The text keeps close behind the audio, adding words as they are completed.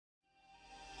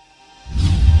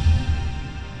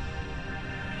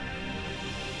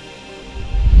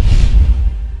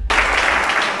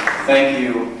Thank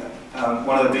you.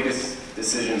 One of the biggest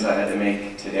decisions I had to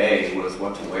make today was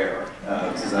what to wear.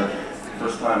 This is the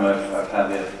first time I've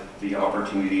had the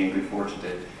opportunity and good fortune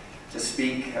to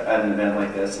speak at an event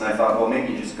like this, and I thought, well,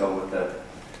 maybe you just go with the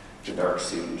dark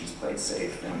suit and just play it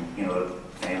safe, and the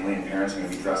family and parents are going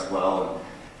to be dressed well.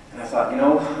 And I thought,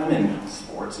 I'm in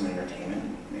sports and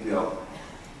entertainment, maybe I'll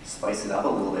spice it up a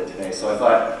little bit today. So I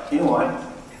thought, you know what?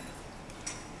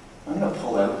 I'm going to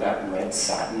pull out that red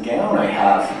satin gown I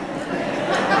have.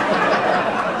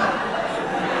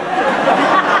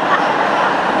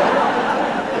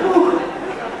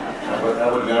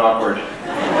 That would have been awkward.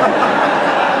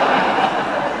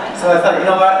 So I thought,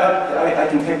 I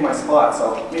can pick my spot,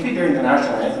 so maybe during the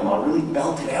national anthem I'll really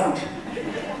belt it out.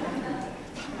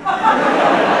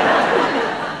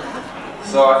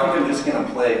 So I think I'm just going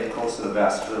to play close to the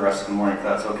vest for the rest of the morning, if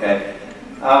that's okay.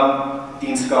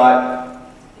 Dean Scott,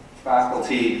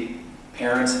 faculty,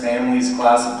 parents, families,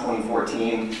 class of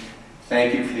 2014,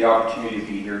 thank you for the opportunity to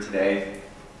be here today.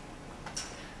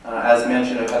 As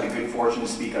mentioned, I've had the good fortune to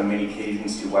speak on many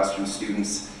occasions to Western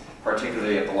students,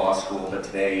 particularly at the law school, but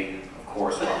today, of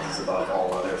course, rises above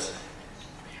all others.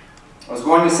 I was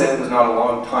going to say it was not a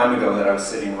long time ago that I was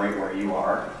sitting right where you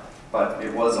are, but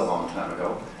it was a long time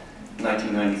ago,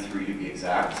 1993 to be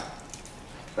exact.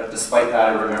 But despite that,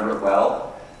 I remember it well,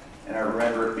 and I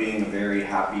remember it being a very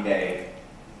happy day.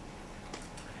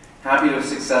 Happy to have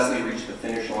successfully reached the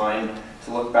finish line,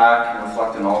 to look back and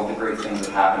reflect on all of the great things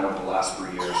that happened over the last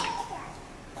 3 years.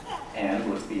 And,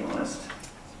 let's be honest,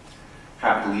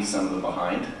 happy to leave some of them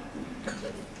behind.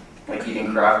 Like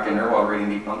eating Kraft dinner while reading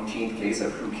the umpteenth case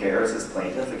of Who Cares as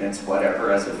plaintiff against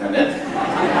whatever as defendant.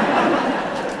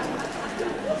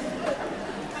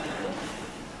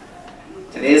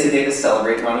 Today is a day to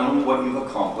celebrate not only what you've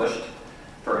accomplished,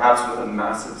 perhaps with a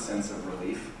massive sense of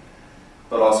relief,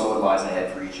 but also what lies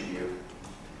ahead for each of you.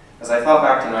 As I thought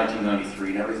back to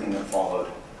 1993 and everything that followed,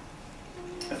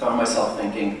 I found myself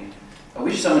thinking, I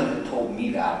wish someone had told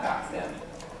me that back then.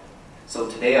 So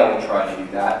today I will try to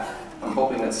do that. I'm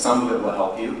hoping that some of it will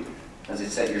help you as you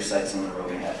set your sights on the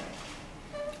road ahead.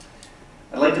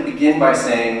 I'd like to begin by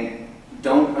saying,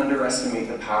 don't underestimate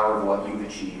the power of what you've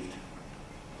achieved.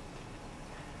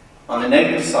 On the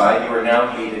negative side, you are now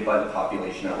hated by the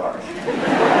population at large.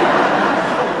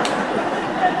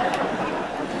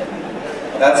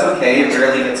 That's okay, it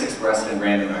rarely gets expressed in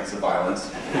random acts of violence.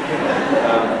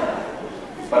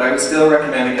 But I would still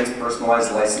recommend against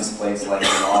personalized license plates like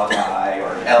Law Guy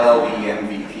or LLB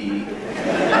MVP.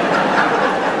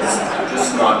 It's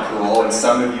just not cool, and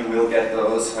some of you will get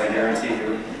those, I guarantee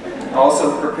you.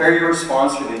 Also, prepare your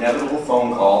response for the inevitable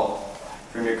phone call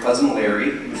from your cousin Larry,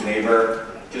 whose neighbor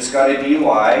just got a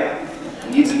DUI,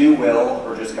 needs a new will,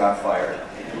 or just got fired.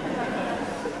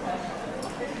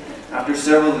 After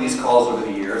several of these calls over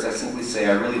the years, I simply say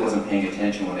I really wasn't paying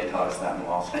attention when they taught us that in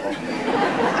law school.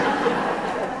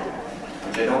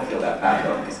 Which I don't feel that bad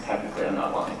about, because technically I'm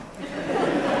not lying.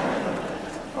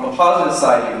 On the positive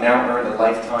side, you've now earned a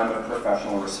lifetime of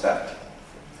professional respect.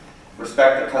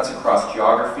 Respect that cuts across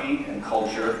geography and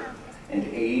culture, and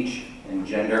age, and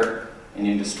gender, and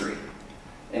industry.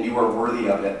 And you are worthy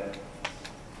of it.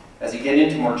 As you get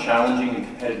into more challenging and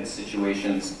competitive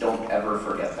situations, don't ever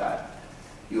forget that.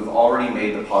 You have already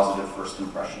made the positive first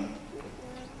impression.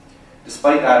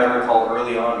 Despite that, I recall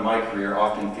early on in my career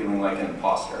often feeling like an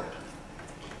imposter,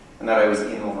 and that I was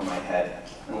in over my head.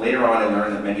 And later on, I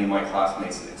learned that many of my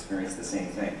classmates had experienced the same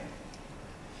thing.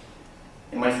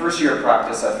 In my first year of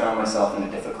practice, I found myself in a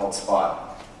difficult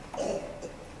spot.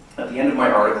 At the end of my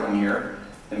articling year,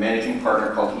 the managing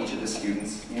partner called each of the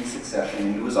students in succession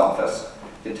into his office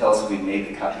to tell us if we'd made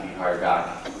the cut to be hired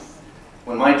back.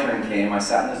 When my turn came, I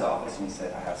sat in his office and he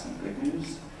said, I have some good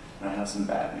news and I have some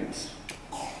bad news.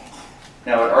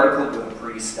 Now, I'd articled with a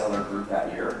pretty stellar group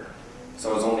that year,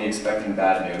 so I was only expecting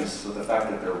bad news, so the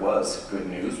fact that there was good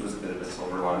news was a bit of a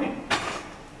silver lining.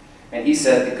 And he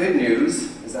said, the good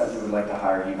news is that we would like to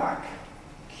hire you back.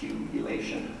 Cue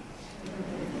elation.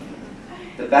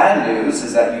 The bad news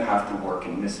is that you have to work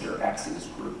in Mr. X's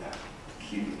group.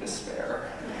 Cue despair.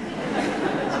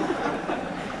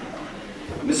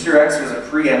 Mr. X was a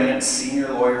preeminent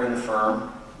senior lawyer in the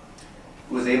firm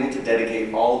who was able to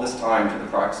dedicate all of his time to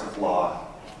the practice of law,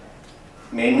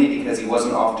 mainly because he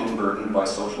wasn't often burdened by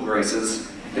social graces,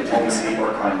 diplomacy,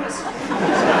 or kindness.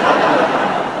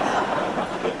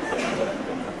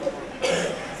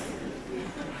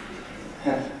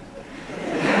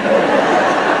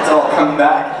 It's all coming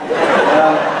back.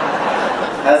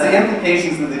 As the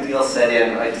implications of the deal set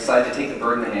in, I decided to take the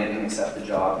bird in hand and accept the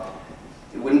job.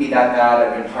 It wouldn't be that bad.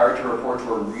 I'd been hired to report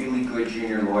to a really good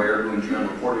junior lawyer who in turn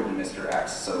reported to Mr.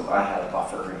 X, so I had a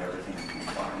buffer and everything was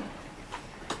fine.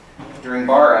 During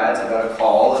bar ads, I got a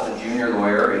call that the junior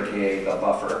lawyer, aka the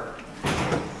buffer,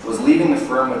 was leaving the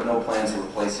firm with no plans to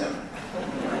replace him.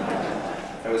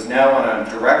 I was now on a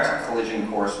direct collision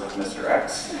course with Mr.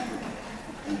 X,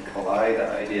 and collide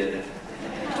I did.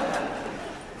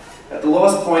 At the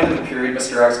lowest point of the period,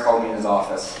 Mr. X called me in his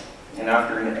office, and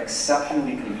after an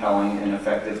exceptionally compelling and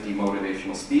effective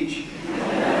demotivational speech,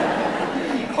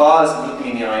 he paused, looked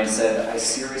me in the eye, and said, "I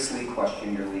seriously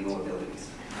question your legal abilities."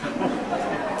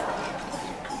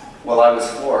 Well, I was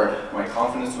floored. My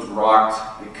confidence was rocked.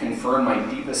 It confirmed my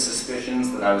deepest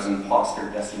suspicions that I was an imposter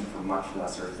destined for much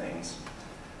lesser things.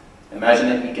 Imagine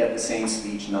that you get the same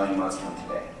speech 9 months from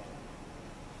today.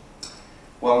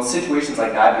 Well, in situations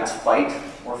like that, it's fight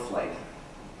or flight.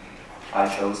 I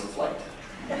chose flight.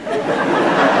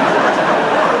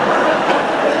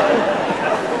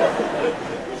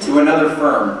 To another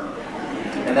firm,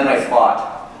 and then I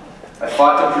fought. I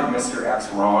fought to prove Mr. X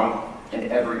wrong,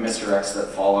 and every Mr. X that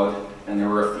followed, and there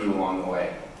were a few along the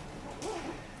way.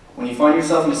 When you find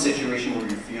yourself in a situation where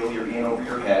you feel you're in over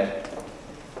your head,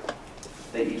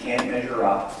 that you can't measure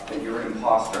up, that you're an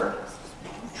imposter,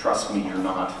 trust me, you're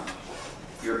not.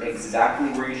 You're exactly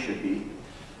where you should be,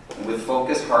 and with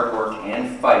focus, hard work,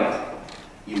 and fight,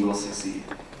 you will succeed.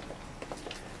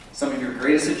 Some of your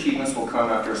greatest achievements will come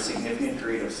after a significant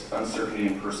period of uncertainty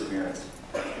and perseverance.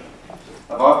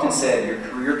 I've often said your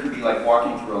career can be like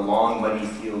walking through a long, muddy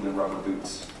field in rubber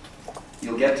boots.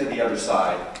 You'll get to the other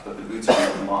side, but the boots are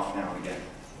going to come off now and again.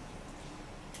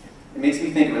 It makes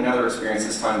me think of another experience,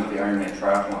 this time with the Ironman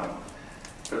triathlon.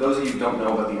 For those of you who don't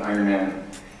know about the Ironman,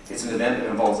 it's an event that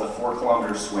involves a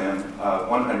 4-kilometer swim, a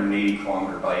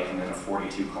 180-kilometer bike, and then a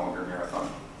 42-kilometer marathon.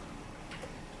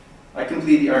 I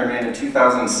completed the Ironman in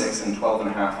 2006 in 12 and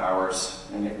a half hours,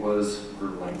 and it was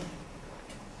grueling.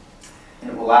 And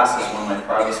it will last as one of my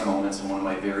proudest moments and one of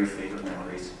my very favorite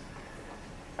memories.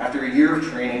 After a year of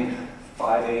training,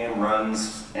 5 a.m.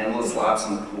 runs, endless laps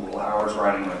in the pool, hours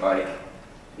riding my bike,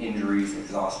 injuries,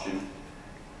 exhaustion,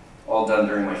 all done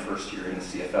during my first year in the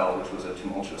CFL, which was a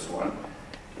tumultuous one.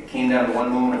 It came down to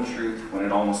one moment of truth when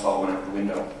it almost all went out the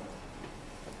window.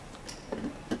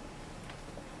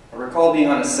 I recall being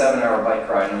on a 7-hour bike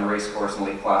ride on the race course in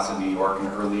Lake Placid, New York in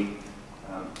early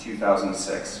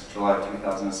 2006, July of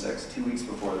 2006, 2 weeks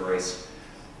before the race,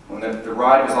 when the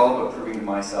ride was all about proving to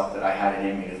myself that I had it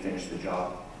in me to finish the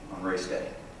job on race day.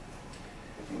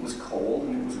 It was cold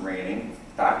and it was raining,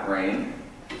 fat rain,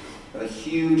 with a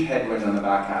huge headwind on the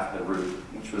back half of the route,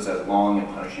 which was a long and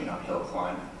punishing uphill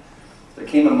climb. There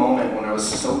came a moment when I was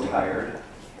so tired,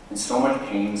 in so much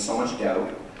pain, so much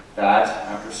doubt, that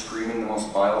after screaming the most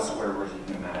vile swear words you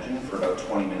can imagine for about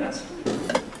 20 minutes,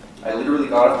 I literally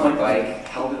got off my bike,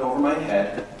 held it over my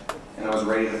head, and I was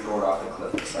ready to throw it off the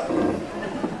cliff beside me.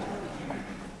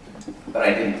 But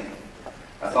I didn't.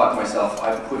 I thought to myself,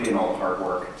 I've put in all the hard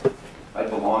work. I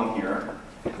belong here,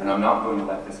 and I'm not going to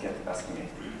let this get the best of me.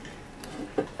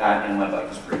 That and my bike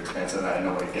was pretty expensive, and I had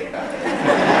no way to get it back.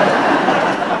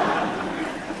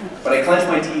 But I clenched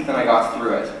my teeth and I got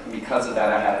through it. And because of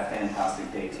that, I had a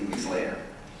fantastic day 2 weeks later.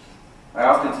 I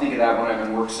often think of that when I'm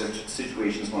in work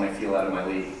situations when I feel out of my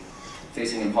league,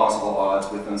 facing impossible odds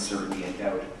with uncertainty and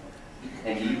doubt.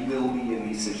 And you will be in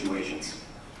these situations.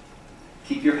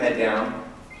 Keep your head down,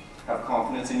 have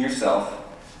confidence in yourself.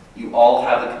 You all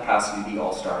have the capacity to be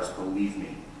all-stars, believe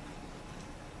me.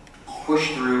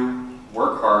 Push through,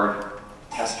 work hard,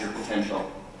 test your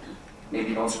potential.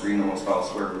 Maybe don't scream the most vile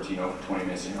swear words you know for 20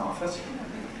 minutes in your office.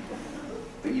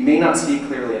 But you may not see it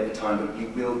clearly at the time, but you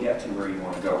will get to where you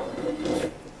want to go.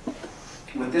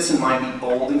 With this in mind, be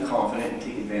bold and confident and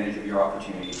take advantage of your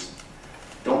opportunities.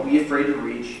 Don't be afraid to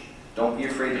reach. Don't be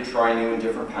afraid to try new and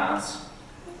different paths.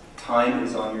 Time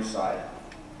is on your side.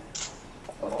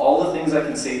 Of all the things I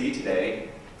can say to you today,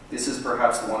 this is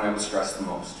perhaps the one I would stress the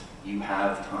most. You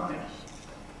have time.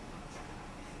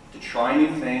 To try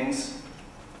new things,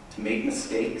 to make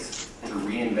mistakes, to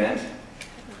reinvent.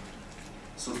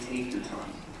 So take your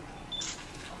time.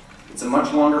 It's a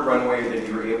much longer runway than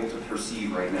you're able to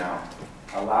perceive right now.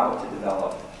 Allow it to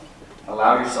develop.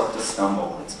 Allow yourself to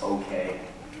stumble. It's okay.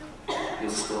 You'll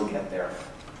still get there.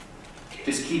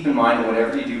 Just keep in mind that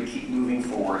whatever you do, keep moving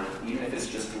forward, even if it's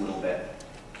just a little bit.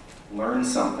 Learn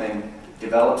something.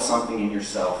 Develop something in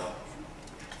yourself.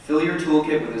 Fill your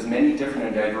toolkit with as many different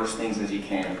and diverse things as you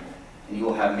can, and you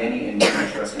will have many and new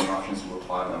interesting options to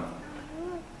apply them,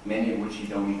 many of which you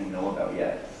don't even know about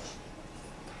yet.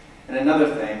 And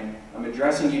another thing, I'm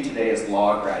addressing you today as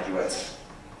law graduates,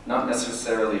 not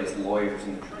necessarily as lawyers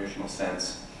in the traditional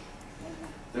sense.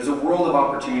 There's a world of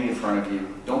opportunity in front of you.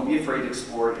 Don't be afraid to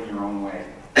explore it in your own way.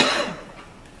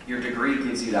 Your degree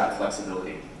gives you that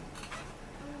flexibility.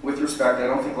 With respect, I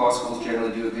don't think law schools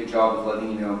generally do a good job of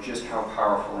letting you know just how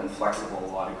powerful and flexible a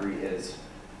law degree is.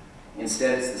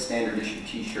 Instead, it's the standard issue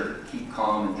t-shirt, keep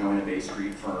calm and join a Bay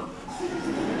Street firm.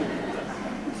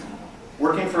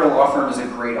 Working for a law firm is a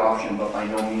great option, but by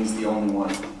no means the only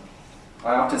one.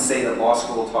 I often say that law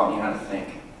school taught me how to think,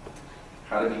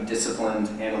 how to be disciplined,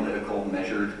 analytical,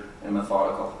 measured, and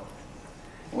methodical.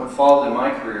 And what followed in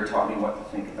my career taught me what to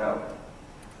think about,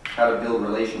 how to build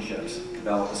relationships,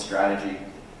 develop a strategy,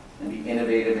 and be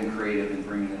innovative and creative in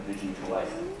bringing a vision to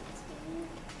life.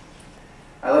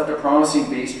 I left a promising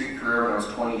Bay Street career when I was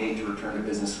 28 to return to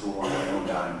business school on my own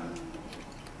dime.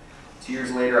 2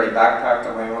 years later, I backpacked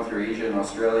on my own through Asia and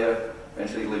Australia,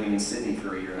 eventually living in Sydney for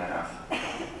 1.5 years.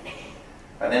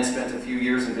 I then spent a few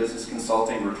years in business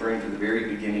consulting, returning to the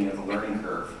very beginning of the learning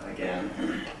curve again.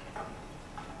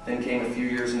 Then came a few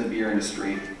years in the beer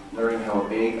industry, learning how a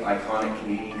big, iconic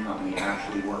Canadian company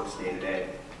actually works day to day.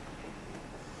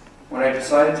 When I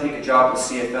decided to take a job with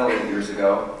CFL 8 years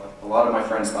ago, a lot of my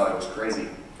friends thought I was crazy.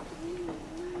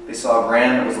 They saw a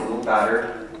brand that was a little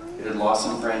battered, it had lost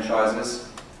some franchises,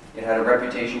 it had a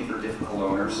reputation for difficult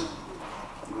owners.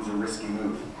 It was a risky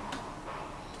move.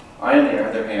 I, on the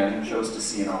other hand, chose to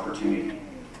see an opportunity.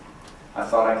 I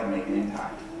thought I could make an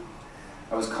impact.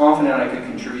 I was confident I could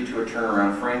contribute to a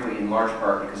turnaround, frankly, in large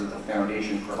part because of the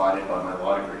foundation provided by my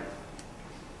law degree.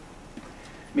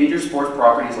 Major sports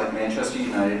properties like Manchester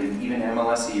United and even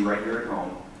MLSE right here at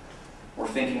home were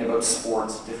thinking about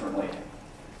sports differently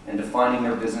and defining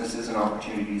their businesses and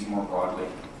opportunities more broadly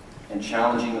and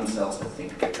challenging themselves to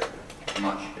think bigger,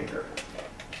 much bigger.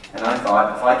 And I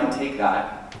thought, if I can take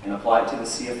that and apply it to the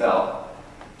CFL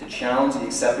to challenge the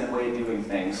accepted way of doing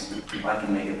things, I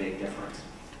can make a big difference.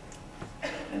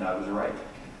 And I was right.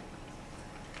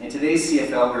 In today's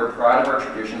CFL, we are proud of our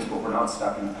traditions, but we're not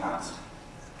stuck in the past.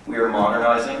 We are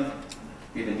modernizing.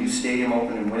 We have a new stadium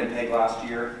opened in Winnipeg last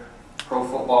year. Pro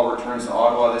football returns to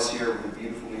Ottawa this year with a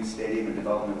beautiful new stadium and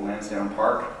development of Lansdowne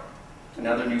Park.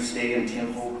 Another new stadium,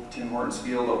 Tim Hortons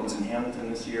Field, opens in Hamilton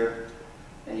this year.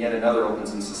 And yet another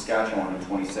opens in Saskatchewan in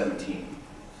 2017.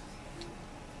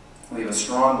 We have a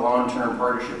strong long-term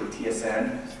partnership with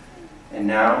TSN, and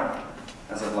now,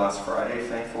 as of last Friday,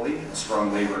 thankfully, a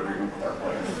strong labor agreement with our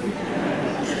players.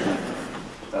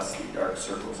 Thus the dark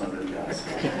circles under the eyes.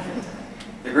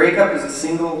 The Grey Cup is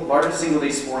the largest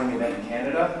single-day sporting event in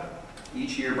Canada.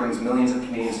 Each year brings millions of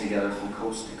Canadians together from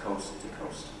coast to coast to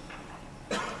coast.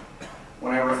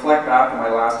 When I reflect back on my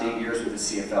last 8 years with the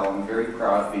CFL, I'm very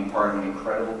proud of being part of an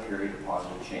incredible period of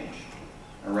positive change,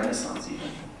 a renaissance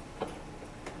even.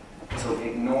 So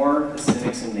ignore the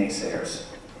cynics and naysayers.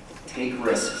 Take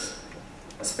risks,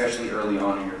 especially early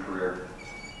on in your career.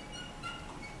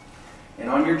 And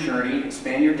on your journey,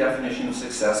 expand your definition of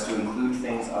success to include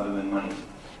things other than money.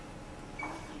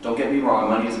 Don't get me wrong,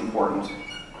 money is important,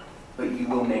 but you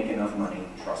will make enough money,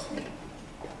 trust me.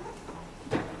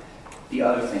 The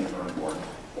other things are important.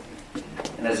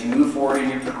 And as you move forward in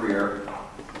your career,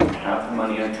 and have the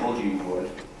money I told you you would,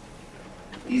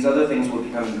 these other things will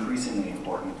become increasingly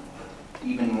important,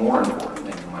 even more important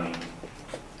than your money.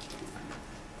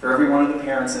 For every one of the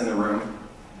parents in the room,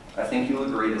 I think you'll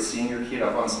agree that seeing your kid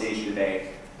up on stage today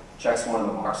checks one of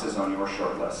the boxes on your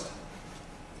short list.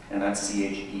 And that's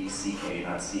C-H-E-C-K,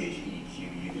 not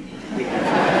C-H-E-Q-U-E.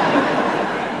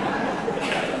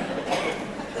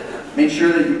 Make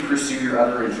sure that you pursue your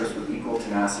other interests with equal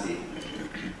tenacity.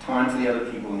 Time for the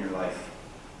other people in your life.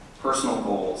 Personal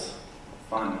goals.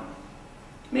 Fun.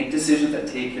 Make decisions that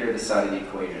take care of the side of the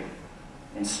equation.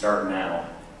 And start now.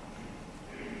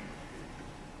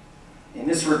 In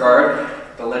this regard,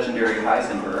 the legendary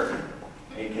Heisenberg,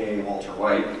 aka Walter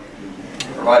White,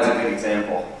 provides a good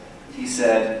example. He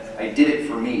said, "I did it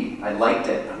for me. I liked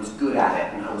it. I was good at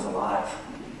it, and I was alive."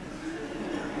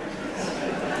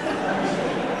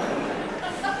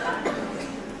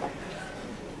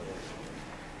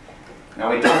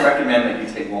 Now, I don't recommend that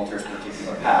you take Walter's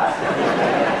particular path,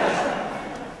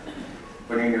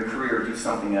 but in your career, do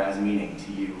something that has meaning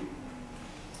to you.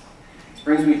 This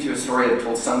brings me to a story that I've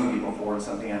told some of you before, and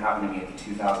something that happened to me at the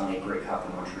 2008 Grey Cup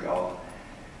in Montreal.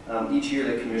 Each year,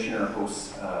 the commissioner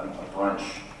hosts a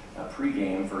brunch, a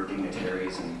pre-game for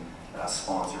dignitaries and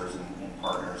sponsors and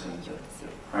partners, and the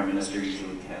Prime Minister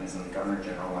usually attends, and the Governor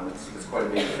General, and it's quite a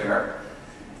big affair.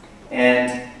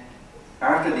 And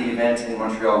after the event in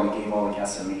Montreal, we gave all the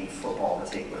guests a mini football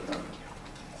to take with them,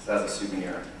 so as a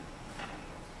souvenir.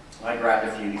 I grabbed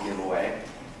a few to give away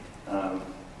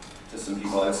to some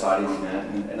people outside of the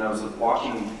event, and I was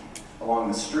walking along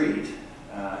the street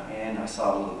and I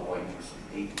saw a little boy, he was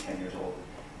 8, 10 years old,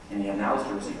 and he had an Owls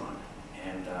jersey on,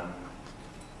 and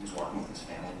he was walking with his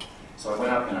family. So I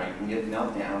went up and I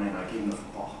knelt down and I gave him the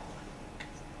football.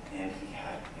 And he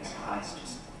had his eyes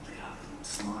just lit up and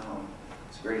smile.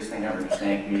 It's the greatest thing ever. He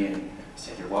thanked me and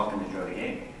said, "You're welcome, enjoy the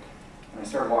game." And I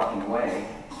started walking away,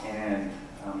 and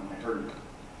I heard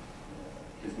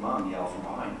his mom yell from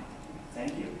behind,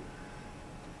 "Thank you."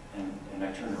 And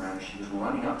I turned around and she was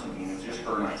running up to me, and it was just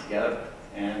her and I together.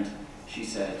 And she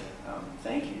said,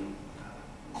 "Thank you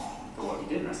for what you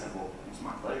did." And I said, "Well, it was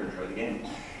my pleasure, enjoy the game."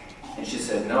 And she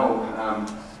said, "No,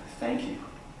 thank you."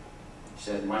 She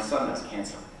said, "My son has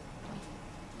cancer."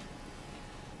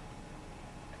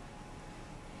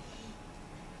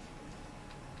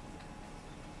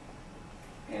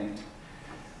 And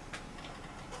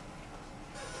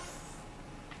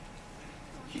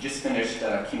he just finished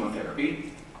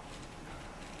chemotherapy.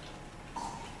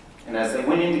 And as they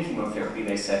went into chemotherapy,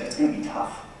 they said, "It's going to be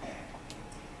tough.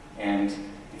 And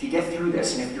if you get through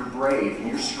this, and if you're brave and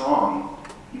you're strong,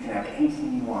 you can have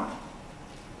anything you want."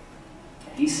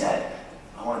 And he said,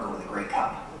 "I want to go to the Grey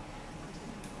Cup."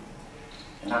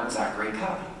 And that was that Grey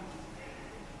Cup.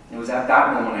 It was at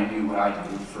that moment I knew what I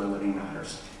do for a living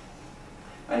matters.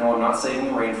 I know I'm not saving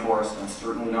the rainforest, I'm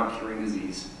certainly not curing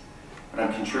disease, but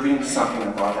I'm contributing to something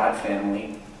that brought that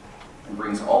family and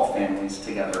brings all families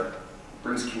together,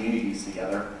 brings communities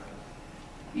together,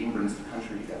 even brings the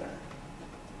country together.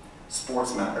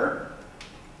 Sports matter,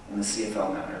 and the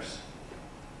CFL matters.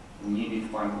 And you need to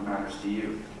find what matters to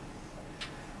you.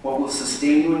 What will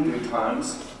sustain you in good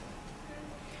times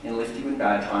and lift you in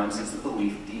bad times is the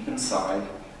belief deep inside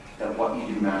that what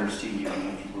you do matters to you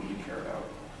and the people you care about.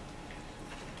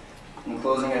 In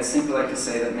closing, I'd simply like to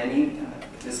say that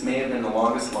this may have been the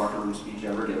longest locker room speech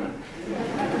ever given,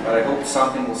 but I hope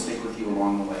something will stick with you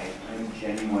along the way. I'm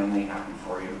genuinely happy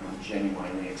for you. I'm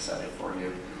genuinely excited for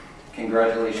you.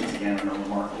 Congratulations again on a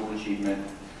remarkable achievement.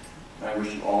 And I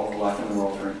wish you all the luck in the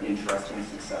world for an interesting and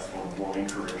successful rewarding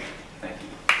career. Thank you.